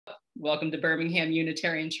Welcome to Birmingham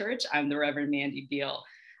Unitarian Church. I'm the Reverend Mandy Beal.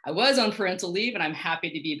 I was on parental leave and I'm happy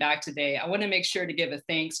to be back today. I want to make sure to give a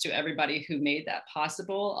thanks to everybody who made that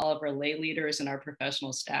possible, all of our lay leaders and our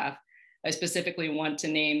professional staff. I specifically want to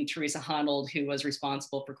name Teresa Honnold, who was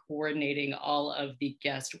responsible for coordinating all of the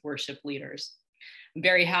guest worship leaders. I'm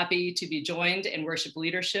very happy to be joined in worship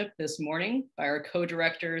leadership this morning by our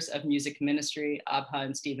co-directors of music ministry, Abha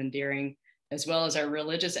and Stephen Deering, as well as our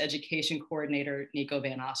religious education coordinator, Nico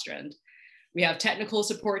Van Ostrand. We have technical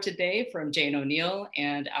support today from Jane O'Neill,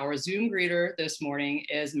 and our Zoom greeter this morning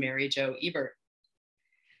is Mary Jo Ebert.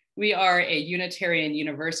 We are a Unitarian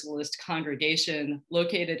Universalist congregation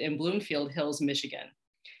located in Bloomfield Hills, Michigan.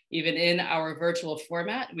 Even in our virtual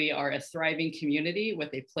format, we are a thriving community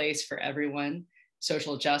with a place for everyone.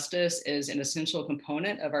 Social justice is an essential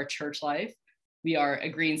component of our church life. We are a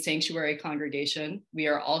Green Sanctuary congregation. We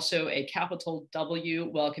are also a capital W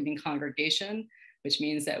welcoming congregation, which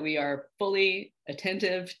means that we are fully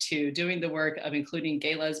attentive to doing the work of including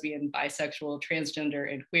gay, lesbian, bisexual,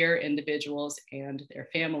 transgender, and queer individuals and their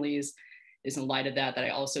families. It is in light of that I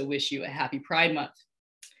also wish you a happy Pride Month.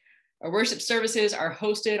 Our worship services are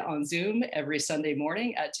hosted on Zoom every Sunday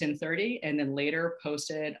morning at 10:30 and then later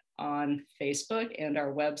posted on Facebook and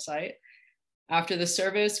our website. After the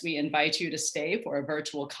service, we invite you to stay for a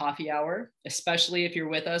virtual coffee hour, especially if you're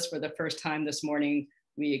with us for the first time this morning.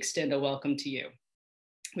 We extend a welcome to you.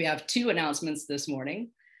 We have two announcements this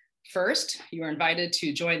morning. First, you are invited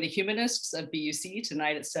to join the Humanists of BUC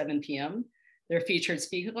tonight at 7 p.m. Their featured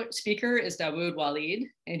speaker is Dawood Walid,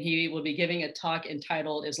 and he will be giving a talk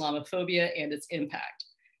entitled Islamophobia and Its Impact.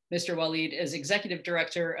 Mr. Walid is Executive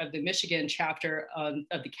Director of the Michigan chapter of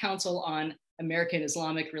the Council on American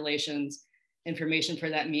Islamic Relations. Information for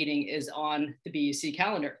that meeting is on the BUC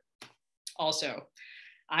calendar. Also,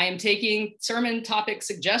 I am taking sermon topic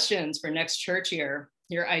suggestions for next church year.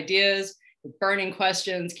 Your ideas, burning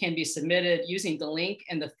questions can be submitted using the link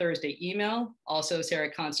in the Thursday email. Also,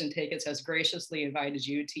 Sarah Constantakis has graciously invited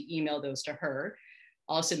you to email those to her.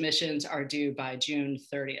 All submissions are due by June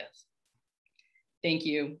 30th. Thank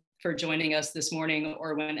you for joining us this morning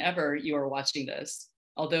or whenever you are watching this.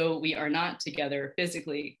 Although we are not together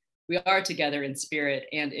physically, we are together in spirit,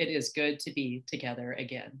 and it is good to be together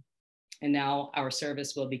again. And now our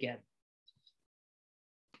service will begin.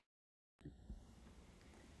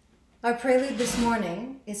 Our prelude this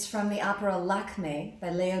morning is from the opera Lakme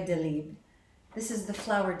by Leo Delibes. This is the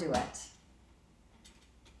Flower Duet.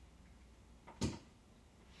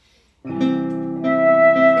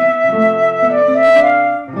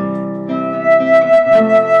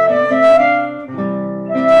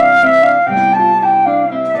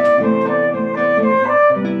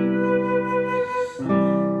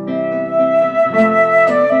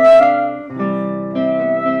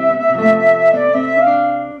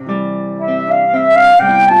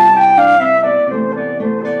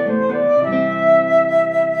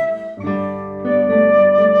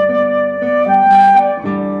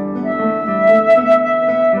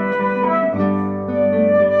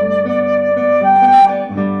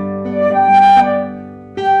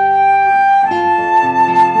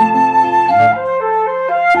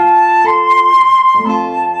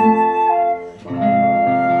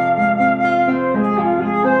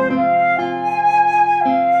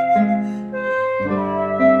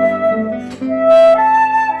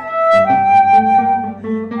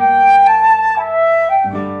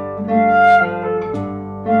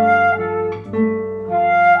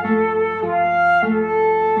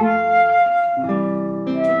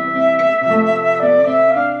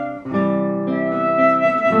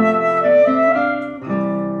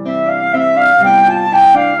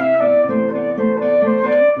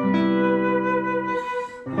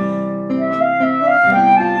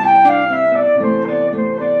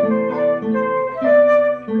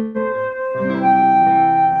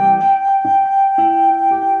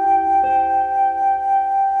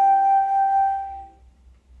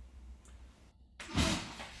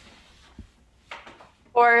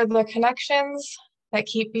 For the connections that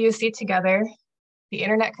keep BUC together, the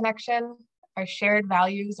internet connection, our shared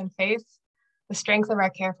values and faith, the strength of our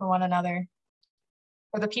care for one another.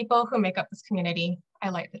 For the people who make up this community, I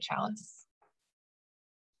light the chalice.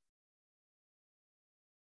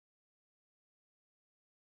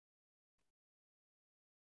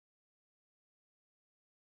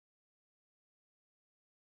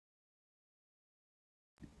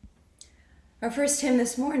 Our first hymn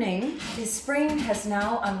this morning is Spring Has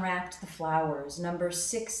Now Unwrapped the Flowers, number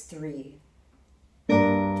 6-3.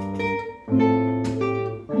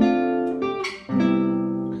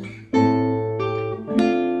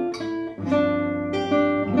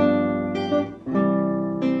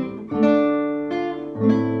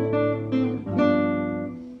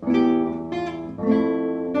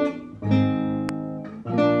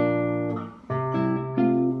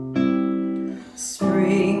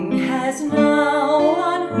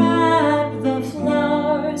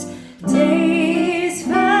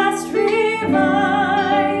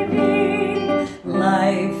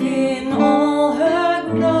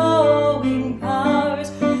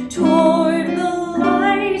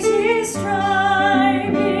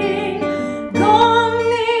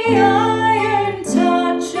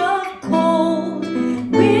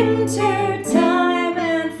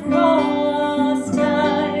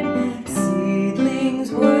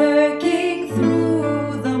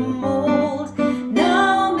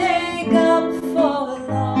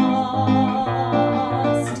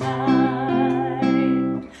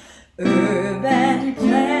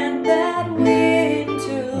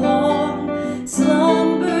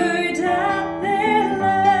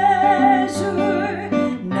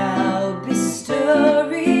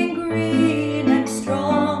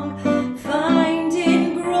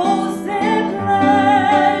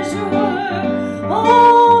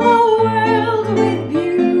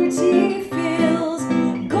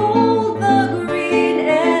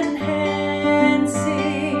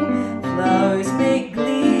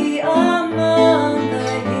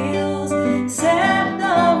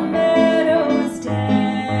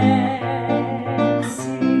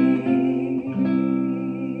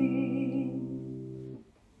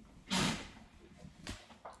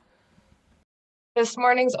 This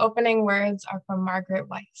morning's opening words are from Margaret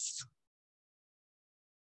Weiss.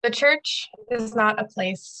 The church is not a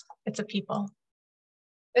place, it's a people.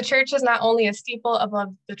 The church is not only a steeple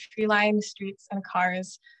above the tree-lined streets and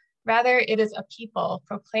cars, rather it is a people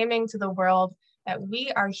proclaiming to the world that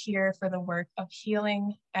we are here for the work of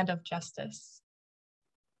healing and of justice.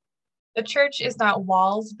 The church is not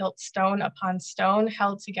walls built stone upon stone,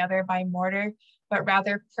 held together by mortar, but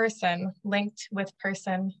rather person linked with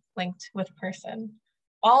person, linked with person,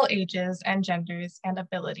 all ages and genders and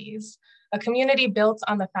abilities, a community built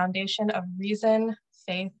on the foundation of reason,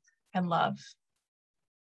 faith, and love.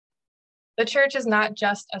 The church is not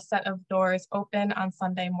just a set of doors open on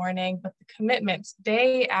Sunday morning, but the commitment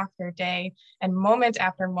day after day and moment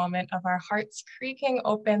after moment of our hearts creaking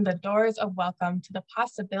open the doors of welcome to the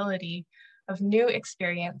possibility of new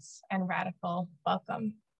experience and radical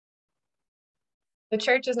welcome. The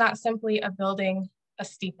church is not simply a building, a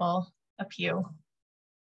steeple, a pew.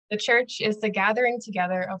 The church is the gathering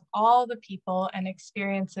together of all the people and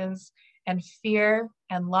experiences and fear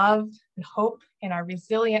and love and hope in our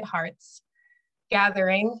resilient hearts,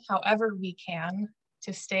 gathering however we can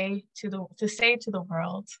to say to the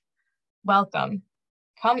world, welcome,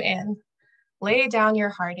 come in, lay down your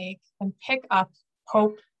heartache and pick up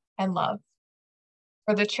hope and love.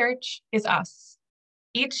 For the church is us,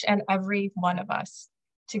 each and every one of us,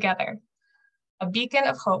 together, a beacon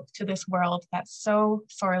of hope to this world that so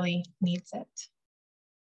sorely needs it.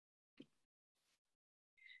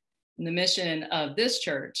 And the mission of this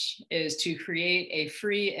church is to create a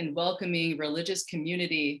free and welcoming religious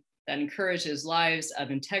community that encourages lives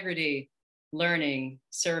of integrity, learning,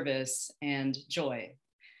 service, and joy.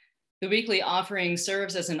 The weekly offering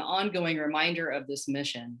serves as an ongoing reminder of this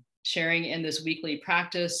mission. Sharing in this weekly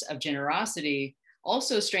practice of generosity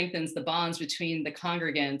also strengthens the bonds between the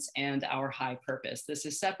congregants and our high purpose. This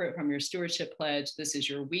is separate from your stewardship pledge. This is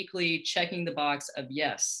your weekly checking the box of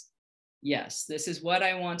yes, yes, this is what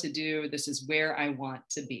I want to do. This is where I want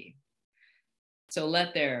to be. So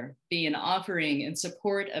let there be an offering in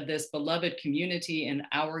support of this beloved community and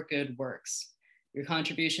our good works. Your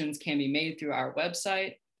contributions can be made through our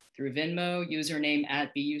website, through Venmo, username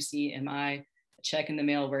 @BUCMI. A check in the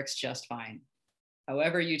mail works just fine.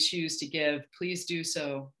 However you choose to give, please do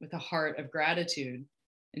so with a heart of gratitude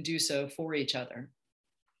and do so for each other.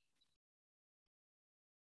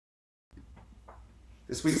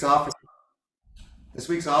 This week's offertory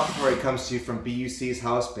comes to you from BUC's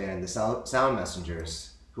house band, the Sound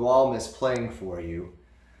Messengers, who all miss playing for you.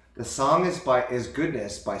 The song is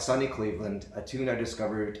Goodness by Sonny Cleveland, a tune I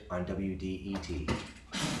discovered on WDET.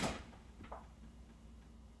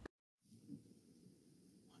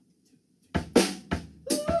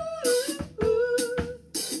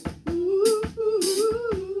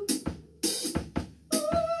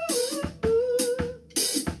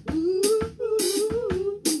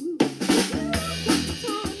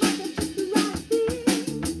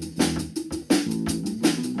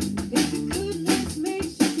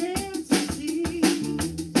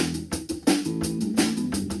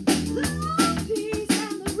 Peace.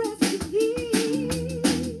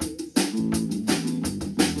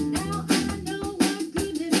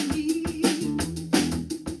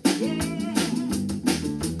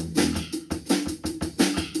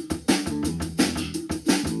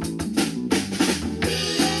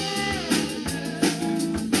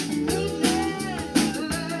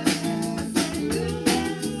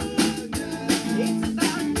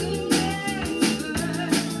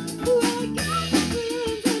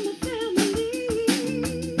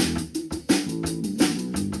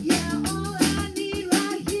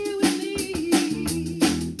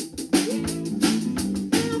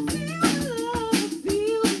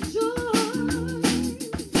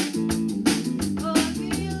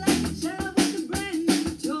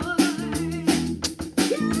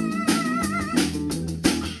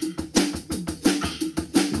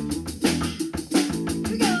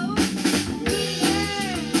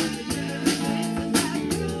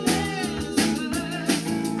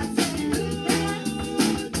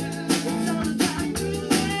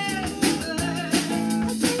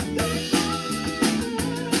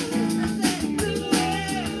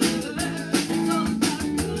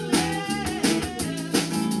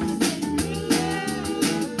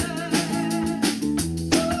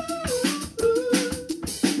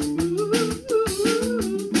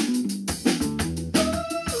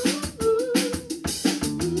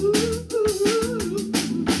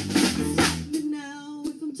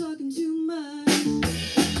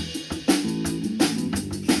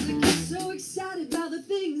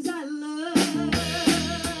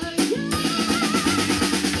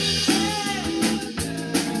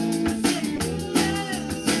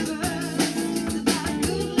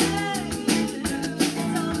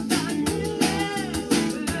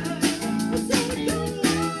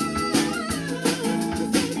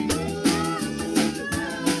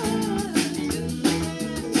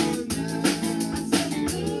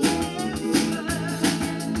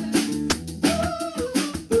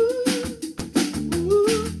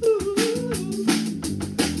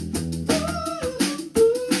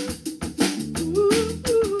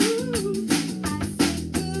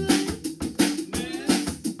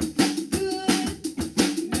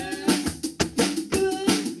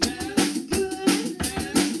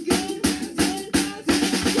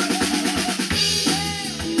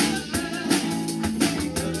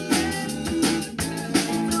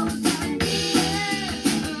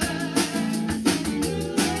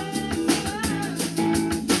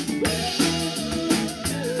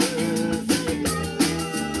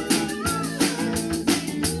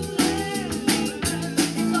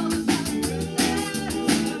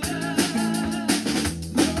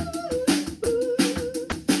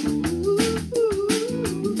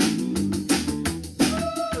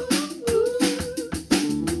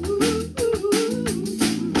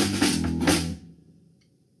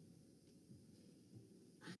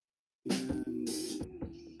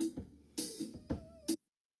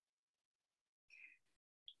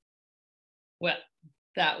 Well,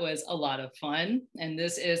 that was a lot of fun. And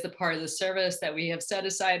this is the part of the service that we have set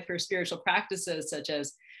aside for spiritual practices such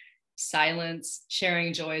as silence,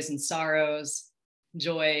 sharing joys and sorrows.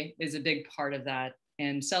 Joy is a big part of that.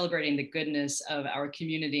 And celebrating the goodness of our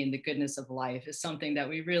community and the goodness of life is something that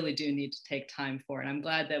we really do need to take time for. And I'm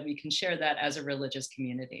glad that we can share that as a religious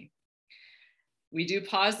community. We do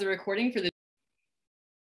pause the recording for the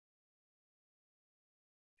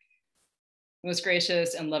most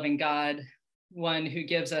gracious and loving God, one who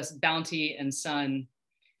gives us bounty and sun.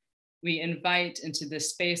 We invite into this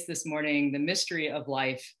space this morning the mystery of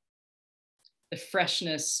life, the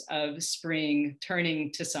freshness of spring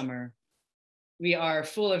turning to summer. We are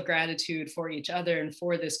full of gratitude for each other and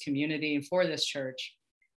for this community and for this church.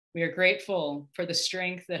 We are grateful for the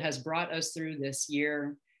strength that has brought us through this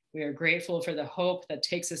year. We are grateful for the hope that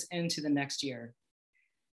takes us into the next year.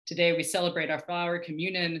 Today, we celebrate our flower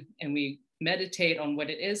communion and we meditate on what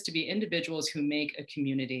it is to be individuals who make a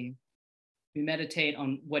community. We meditate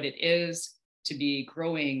on what it is to be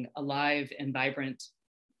growing, alive, and vibrant.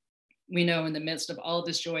 We know in the midst of all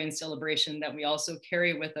this joy and celebration that we also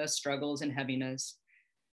carry with us struggles and heaviness.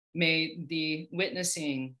 May the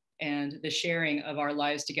witnessing and the sharing of our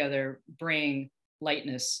lives together bring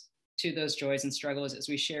lightness to those joys and struggles as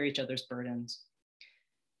we share each other's burdens.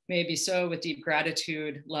 May it be so with deep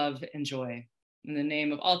gratitude, love, and joy. In the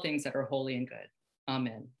name of all things that are holy and good.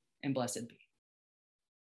 Amen, and blessed be.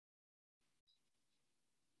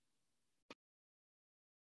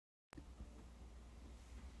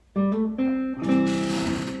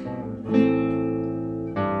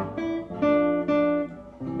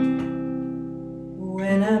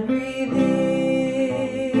 When I breathe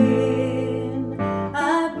in,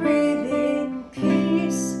 I breathe in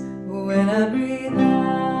peace. When I breathe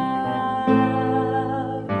out,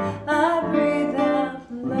 I breathe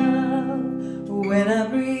out love. When I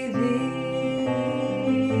breathe in,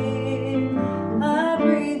 I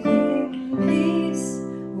breathe in peace.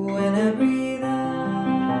 When I breathe out,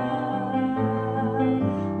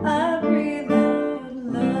 I breathe out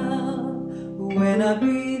love. When I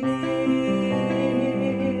breathe in,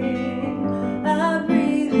 I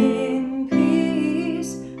breathe in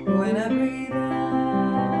peace. When I breathe out,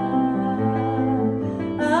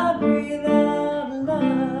 I breathe out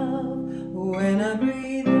love. When I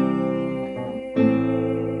breathe in,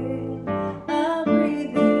 I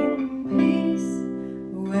breathe in peace.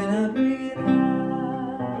 When I breathe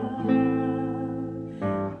out,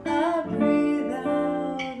 I breathe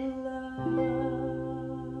out love.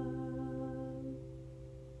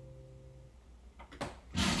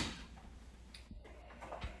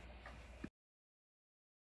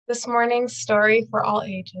 This morning's story for all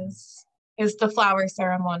ages is The Flower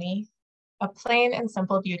Ceremony, a plain and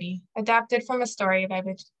simple beauty, adapted from a story by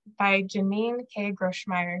Janine K.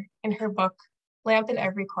 Groschmeyer in her book, Lamp in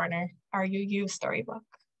Every Corner, our UU storybook.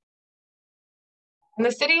 In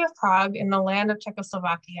the city of Prague, in the land of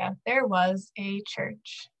Czechoslovakia, there was a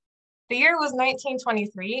church. The year was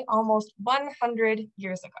 1923, almost 100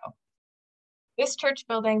 years ago. This church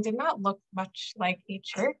building did not look much like a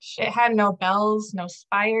church. It had no bells, no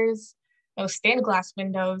spires, no stained glass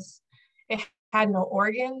windows. It had no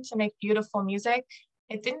organ to make beautiful music.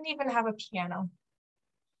 It didn't even have a piano.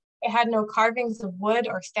 It had no carvings of wood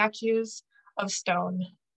or statues of stone.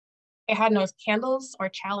 It had no candles or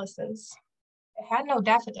chalices. It had no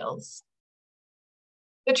daffodils.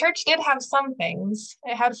 The church did have some things.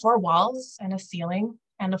 It had 4 walls and a ceiling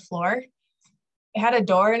and a floor. It had a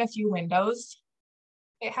door and a few windows.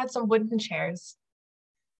 It had some wooden chairs,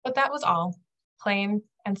 but that was all, plain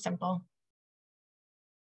and simple.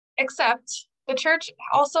 Except the church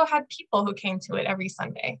also had people who came to it every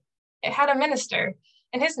Sunday. It had a minister,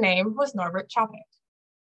 and his name was Norbert Čapek.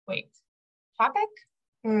 Wait, Čapek?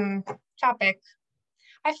 Čapek.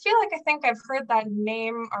 I feel like I think I've heard that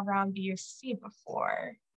name around BUC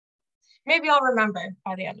before. Maybe I'll remember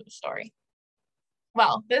by the end of the story.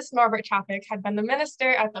 Well, this Norbert Čapek had been the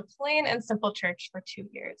minister at the plain and simple church for 2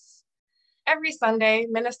 years. Every Sunday,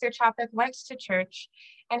 Minister Čapek went to church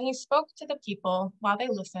and he spoke to the people while they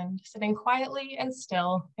listened, sitting quietly and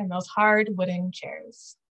still in those hard wooden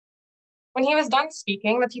chairs. When he was done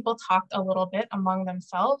speaking, the people talked a little bit among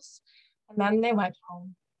themselves, and then they went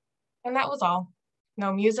home. And that was all.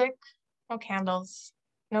 No music, no candles,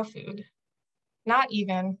 no food, not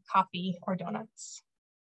even coffee or donuts.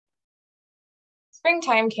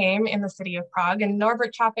 Springtime came in the city of Prague, and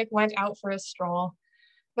Norbert Čapek went out for a stroll.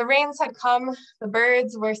 The rains had come, the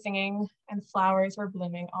birds were singing, and flowers were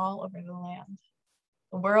blooming all over the land.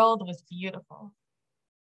 The world was beautiful.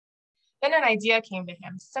 Then an idea came to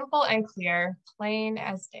him, simple and clear, plain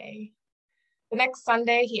as day. The next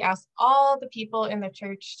Sunday, he asked all the people in the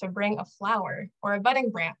church to bring a flower or a budding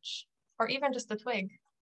branch, or even just a twig.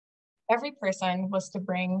 Every person was to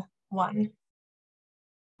bring one.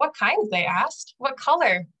 What kind, they asked? What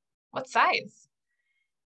color? What size?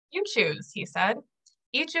 You choose, he said.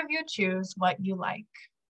 Each of you choose what you like.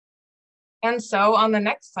 And so on the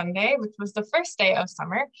next Sunday, which was the first day of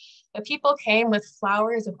summer, the people came with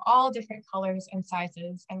flowers of all different colors and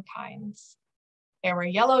sizes and kinds. There were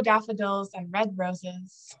yellow daffodils and red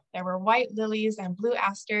roses. There were white lilies and blue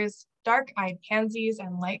asters, dark-eyed pansies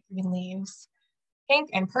and light green leaves. Pink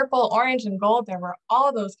and purple, orange and gold, there were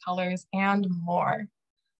all those colors and more.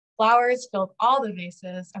 Flowers filled all the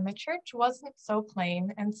vases, and the church wasn't so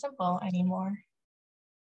plain and simple anymore.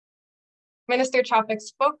 Minister Chopik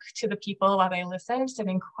spoke to the people while they listened,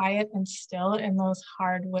 sitting quiet and still in those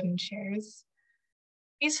hard wooden chairs.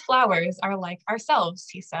 These flowers are like ourselves,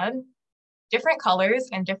 he said. Different colors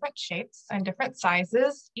and different shapes and different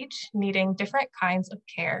sizes, each needing different kinds of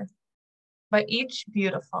care, but each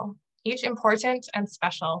beautiful, each important and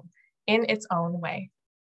special in its own way.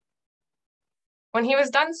 When he was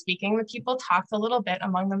done speaking, the people talked a little bit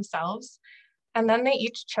among themselves, and then they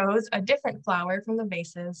each chose a different flower from the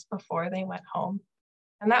vases before they went home.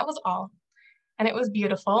 And that was all. And it was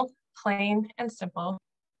beautiful, plain and simple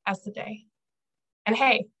as the day. And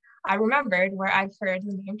hey, I remembered where I've heard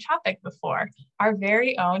the name Chopik before. Our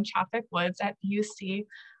very own Chopik Woods at BUC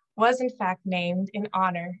was in fact named in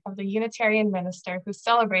honor of the Unitarian minister who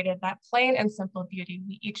celebrated that plain and simple beauty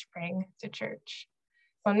we each bring to church.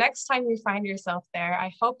 So next time you find yourself there,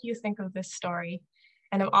 I hope you think of this story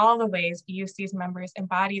and of all the ways BUC's members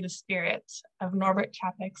embody the spirit of Norbert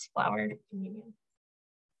Chopik's flower communion.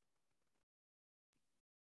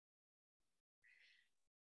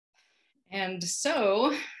 And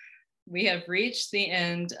so we have reached the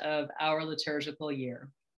end of our liturgical year.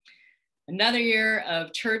 Another year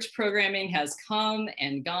of church programming has come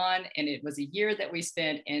and gone, and it was a year that we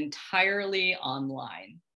spent entirely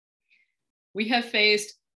online. We have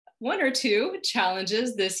faced one or two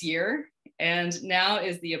challenges this year, and now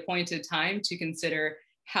is the appointed time to consider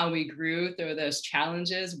how we grew through those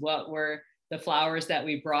challenges. What were the flowers that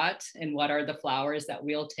we brought, and what are the flowers that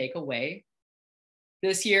we'll take away?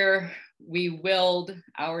 This year, we willed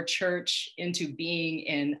our church into being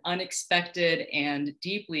in unexpected and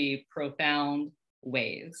deeply profound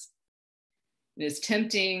ways. It is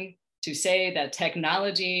tempting to say that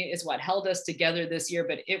technology is what held us together this year,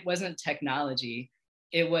 but it wasn't technology,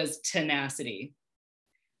 it was tenacity.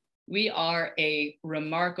 We are a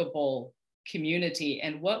remarkable community,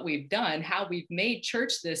 and what we've done, how we've made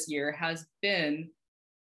church this year has been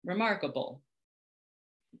remarkable.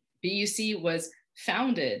 BUC was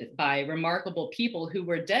founded by remarkable people who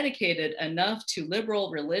were dedicated enough to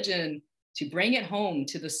liberal religion to bring it home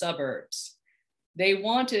to the suburbs. They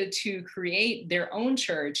wanted to create their own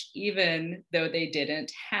church, even though they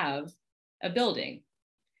didn't have a building.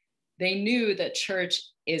 They knew that church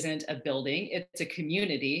isn't a building, it's a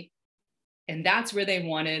community. And that's where they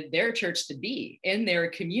wanted their church to be, in their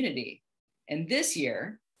community. And this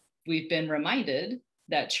year, we've been reminded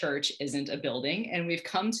that church isn't a building, and we've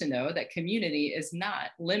come to know that community is not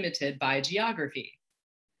limited by geography.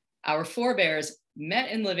 Our forebears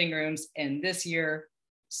met in living rooms, and this year,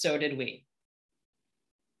 so did we.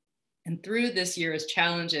 And through this year's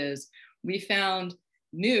challenges, we found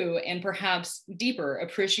new and perhaps deeper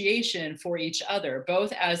appreciation for each other,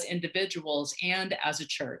 both as individuals and as a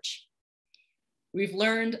church. We've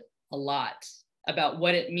learned a lot about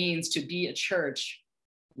what it means to be a church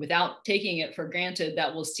without taking it for granted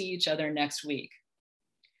that we'll see each other next week.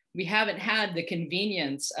 We haven't had the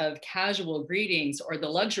convenience of casual greetings or the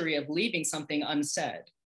luxury of leaving something unsaid.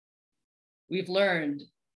 We've learned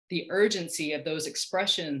the urgency of those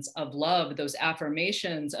expressions of love, those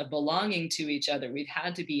affirmations of belonging to each other. We've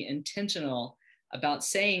had to be intentional about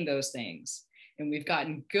saying those things. And we've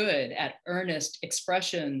gotten good at earnest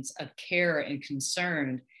expressions of care and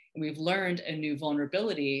concern. And we've learned a new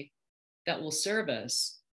vulnerability that will serve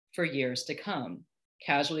us for years to come.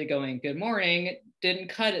 Casually going, good morning, didn't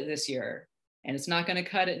cut it this year, and it's not going to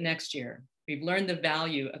cut it next year. We've learned the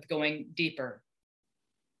value of going deeper.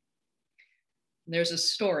 There's a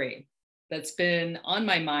story that's been on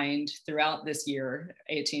my mind throughout this year,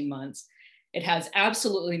 18 months. It has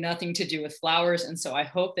absolutely nothing to do with flowers, and so I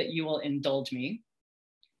hope that you will indulge me.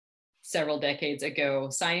 Several decades ago,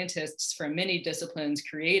 scientists from many disciplines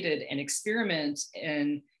created an experiment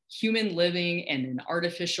in human living in an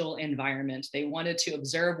artificial environment. They wanted to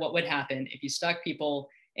observe what would happen if you stuck people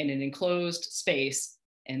in an enclosed space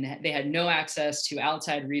and they had no access to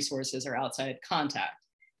outside resources or outside contact.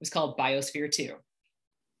 It was called Biosphere 2.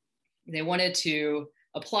 It They wanted to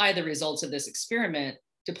apply the results of this experiment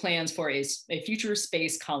to plans for a future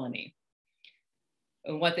space colony.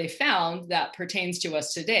 And what they found that pertains to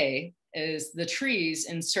us today is the trees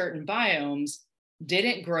in certain biomes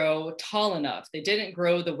didn't grow tall enough. They didn't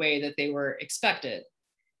grow the way that they were expected.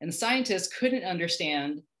 And scientists couldn't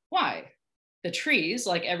understand why. The trees,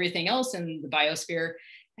 like everything else in the biosphere,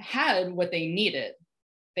 had what they needed.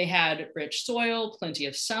 They had rich soil, plenty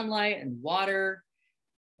of sunlight and water,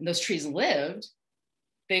 and those trees lived.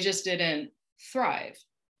 They just didn't thrive.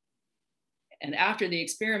 And after the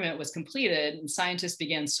experiment was completed and scientists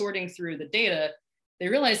began sorting through the data, they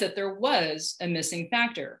realized that there was a missing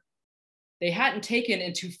factor. They hadn't taken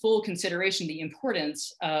into full consideration the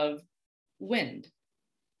importance of wind.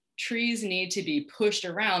 Trees need to be pushed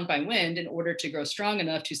around by wind in order to grow strong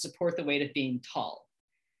enough to support the weight of being tall.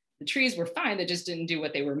 The trees were fine, they just didn't do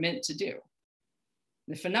what they were meant to do.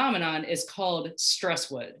 The phenomenon is called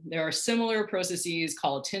stress wood. There are similar processes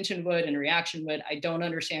called tension wood and reaction wood. I don't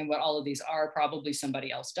understand what all of these are. Probably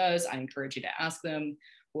somebody else does. I encourage you to ask them.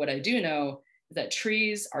 What I do know is that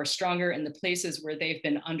trees are stronger in the places where they've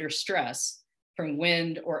been under stress from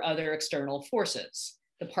wind or other external forces.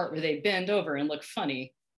 The part where they bend over and look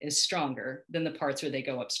funny is stronger than the parts where they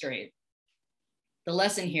go up straight. The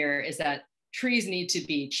lesson here is that trees need to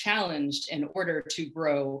be challenged in order to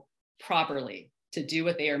grow properly, to do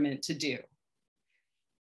what they are meant to do.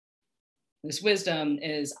 This wisdom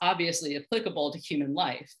is obviously applicable to human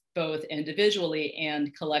life, both individually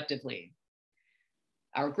and collectively.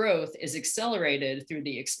 Our growth is accelerated through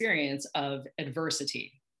the experience of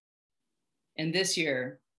adversity. And this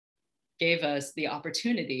year gave us the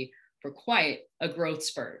opportunity for quite a growth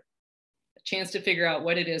spurt, a chance to figure out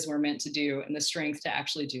what it is we're meant to do and the strength to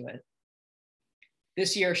actually do it.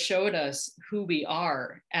 This year showed us who we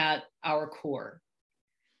are at our core.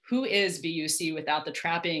 Who is BUC without the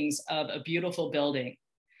trappings of a beautiful building?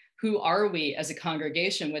 Who are we as a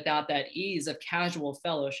congregation without that ease of casual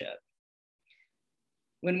fellowship?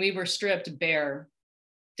 When we were stripped bare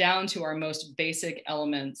down to our most basic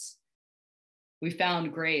elements, we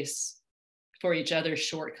found grace for each other's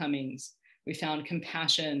shortcomings. We found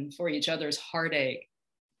compassion for each other's heartache.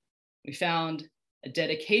 We found a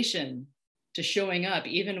dedication to showing up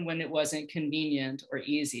even when it wasn't convenient or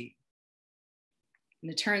easy.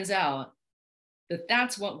 And it turns out that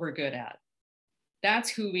that's what we're good at. That's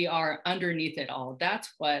who we are underneath it all.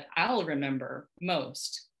 That's what I'll remember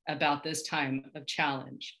most about this time of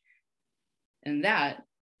challenge. And that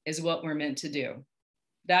is what we're meant to do.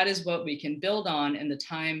 That is what we can build on in the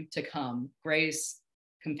time to come: grace,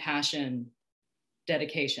 compassion,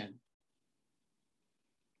 dedication.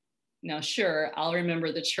 Now, sure, I'll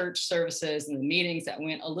remember the church services and the meetings that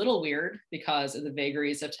went a little weird because of the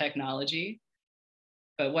vagaries of technology.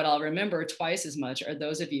 But what I'll remember twice as much are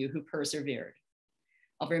those of you who persevered.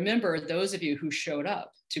 I'll remember those of you who showed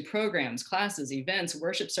up to programs, classes, events,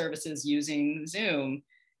 worship services using Zoom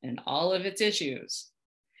and all of its issues.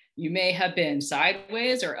 You may have been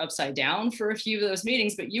sideways or upside down for a few of those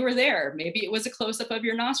meetings, but you were there. Maybe it was a close-up of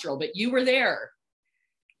your nostril, but you were there.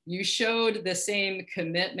 You showed the same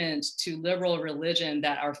commitment to liberal religion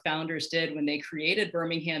that our founders did when they created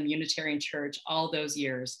Birmingham Unitarian Church all those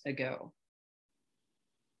years ago.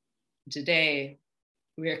 Today,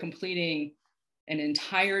 we are completing an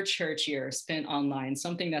entire church year spent online,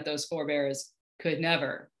 something that those forebears could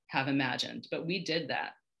never have imagined, but we did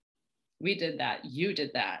that. We did that. You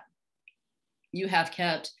did that. You have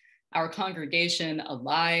kept our congregation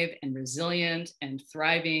alive and resilient and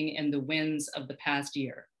thriving in the winds of the past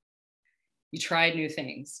year. You tried new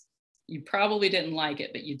things. You probably didn't like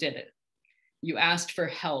it, but you did it. You asked for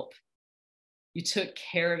help. You took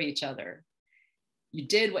care of each other. You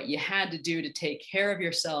did what you had to do to take care of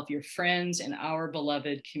yourself, your friends, and our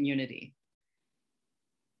beloved community.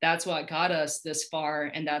 That's what got us this far,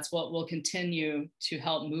 and that's what will continue to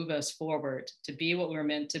help move us forward, to be what we're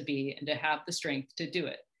meant to be and to have the strength to do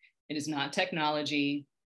it. It is not technology.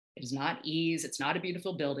 It is not ease. It's not a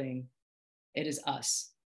beautiful building. It is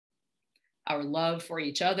us. Our love for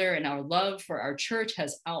each other and our love for our church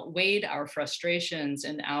has outweighed our frustrations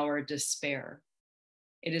and our despair.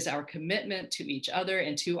 It is our commitment to each other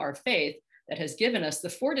and to our faith that has given us the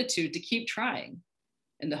fortitude to keep trying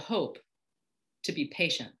and the hope to be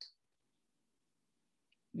patient.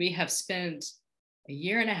 We have spent a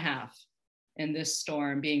year and a half in this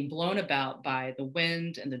storm being blown about by the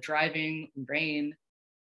wind and the driving rain.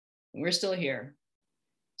 And we're still here,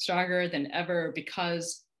 stronger than ever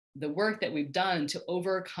because the work that we've done to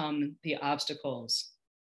overcome the obstacles,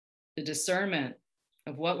 the discernment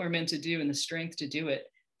of what we're meant to do and the strength to do it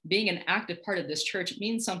being an active part of this church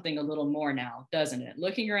means something a little more now, doesn't it?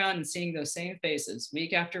 Looking around and seeing those same faces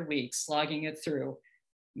week after week, slogging it through,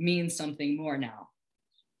 means something more now.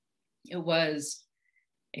 It was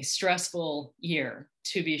a stressful year,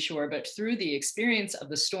 to be sure, but through the experience of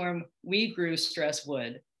the storm, we grew stress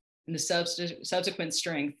wood and the subsequent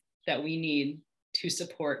strength that we need to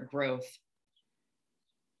support growth.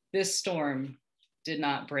 This storm did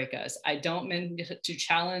not break us. I don't mean to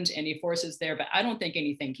challenge any forces there, but I don't think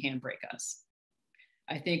anything can break us.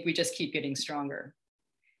 I think we just keep getting stronger.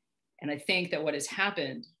 And I think that what has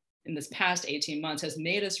happened in this past 18 months has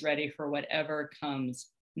made us ready for whatever comes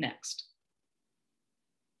next.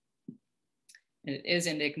 And it is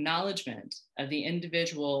an acknowledgement of the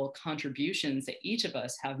individual contributions that each of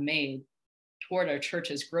us have made toward our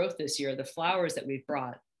church's growth this year, the flowers that we've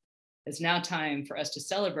brought. It's now time for us to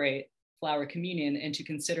celebrate Flower Communion and to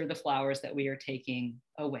consider the flowers that we are taking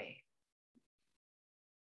away.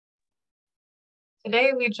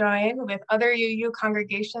 Today, we join with other UU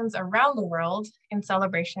congregations around the world in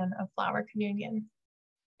celebration of Flower Communion.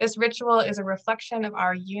 This ritual is a reflection of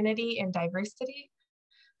our unity in diversity,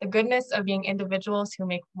 the goodness of being individuals who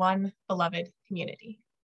make one beloved community.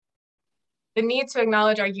 The need to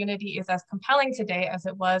acknowledge our unity is as compelling today as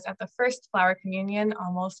it was at the first Flower Communion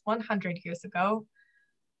almost 100 years ago.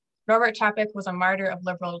 Norbert Chapek was a martyr of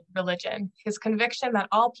liberal religion. His conviction that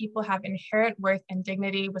all people have inherent worth and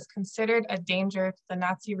dignity was considered a danger to the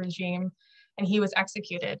Nazi regime, and he was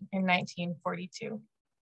executed in 1942.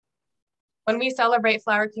 When we celebrate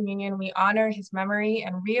Flower Communion, we honor his memory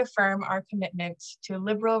and reaffirm our commitment to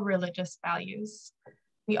liberal religious values.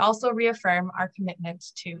 We also reaffirm our commitment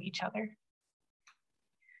to each other.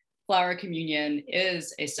 Flower Communion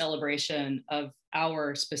is a celebration of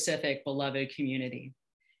our specific beloved community.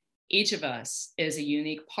 Each of us is a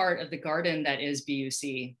unique part of the garden that is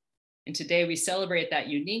BUC. And today we celebrate that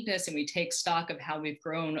uniqueness and we take stock of how we've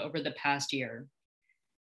grown over the past year.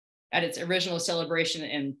 At its original celebration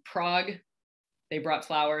in Prague, they brought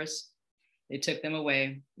flowers, they took them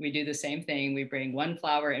away. We do the same thing. We bring one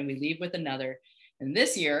flower and we leave with another. And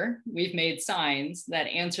this year, we've made signs that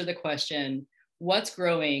answer the question, what's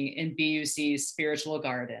growing in BUC's spiritual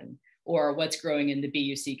garden, or what's growing in the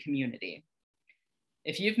BUC community?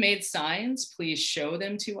 If you've made signs, please show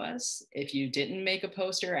them to us. If you didn't make a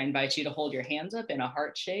poster, I invite you to hold your hands up in a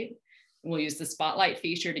heart shape. We'll use the spotlight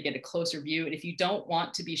feature to get a closer view. And if you don't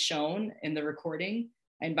want to be shown in the recording,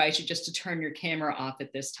 I invite you just to turn your camera off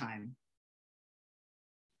at this time.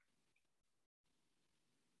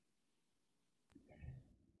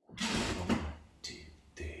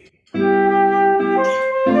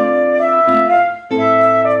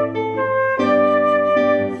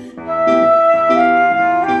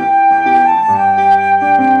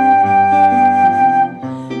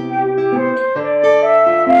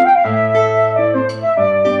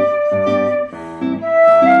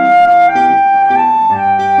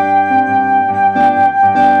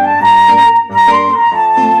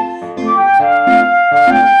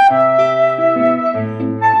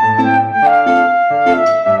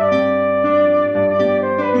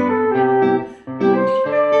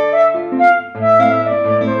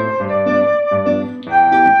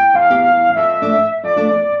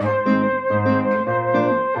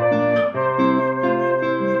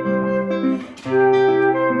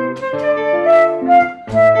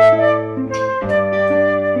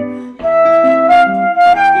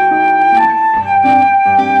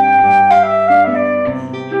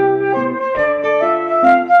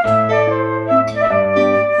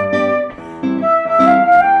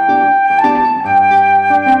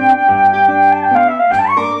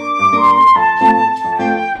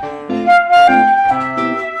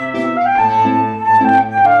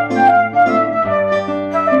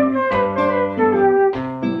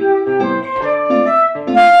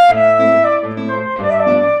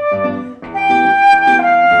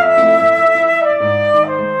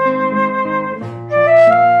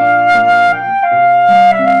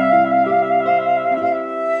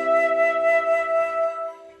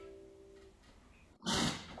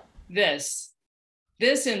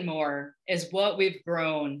 This and more is what we've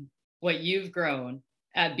grown, what you've grown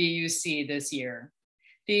at BUC this year.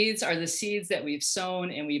 These are the seeds that we've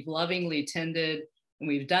sown and we've lovingly tended, and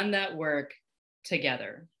we've done that work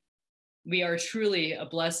together. We are truly a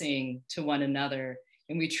blessing to one another,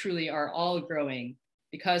 and we truly are all growing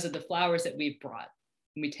because of the flowers that we've brought.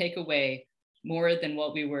 And we take away more than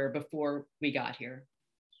what we were before we got here.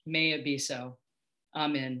 May it be so.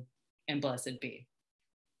 Amen, and blessed be.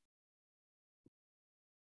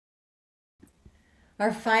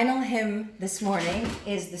 Our final hymn this morning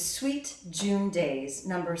is the Sweet June Days,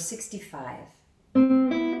 number 65.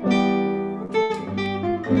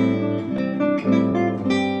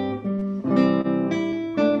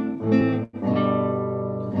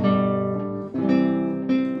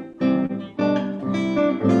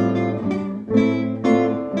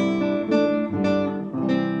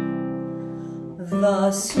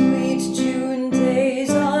 sweet June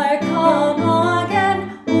days are come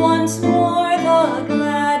again. Once more the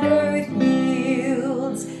glad earth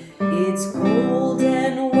yields its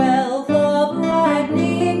golden wealth of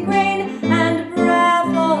ripening grain and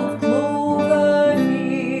breath of clover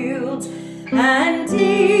fields, and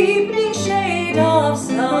deepening shade of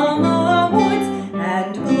summer woods,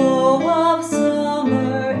 and glow of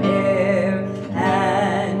summer air,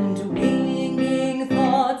 and winging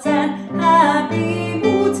thoughts and happy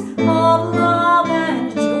moods of love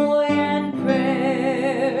and joy and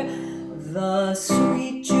prayer. The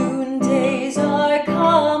sweet June days are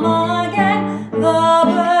come again, the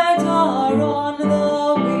birds are on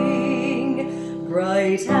the wing,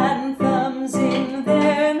 bright anthems in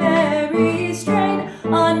their merry strain,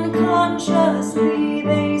 unconsciously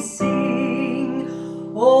they sing.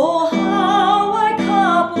 Oh, how a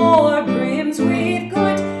cup o'erbrims with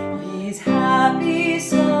good these happy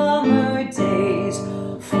summer days,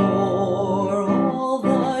 for all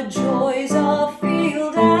the joys of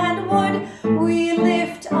field and wood we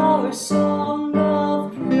lift our song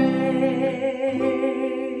of praise.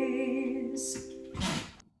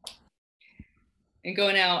 And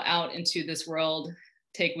go now out into this world,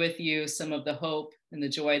 take with you some of the hope and the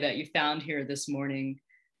joy that you found here this morning.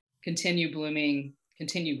 Continue blooming,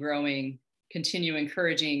 continue growing, continue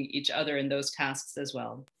encouraging each other in those tasks as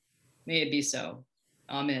well. May it be so.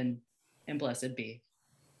 Amen, and blessed be.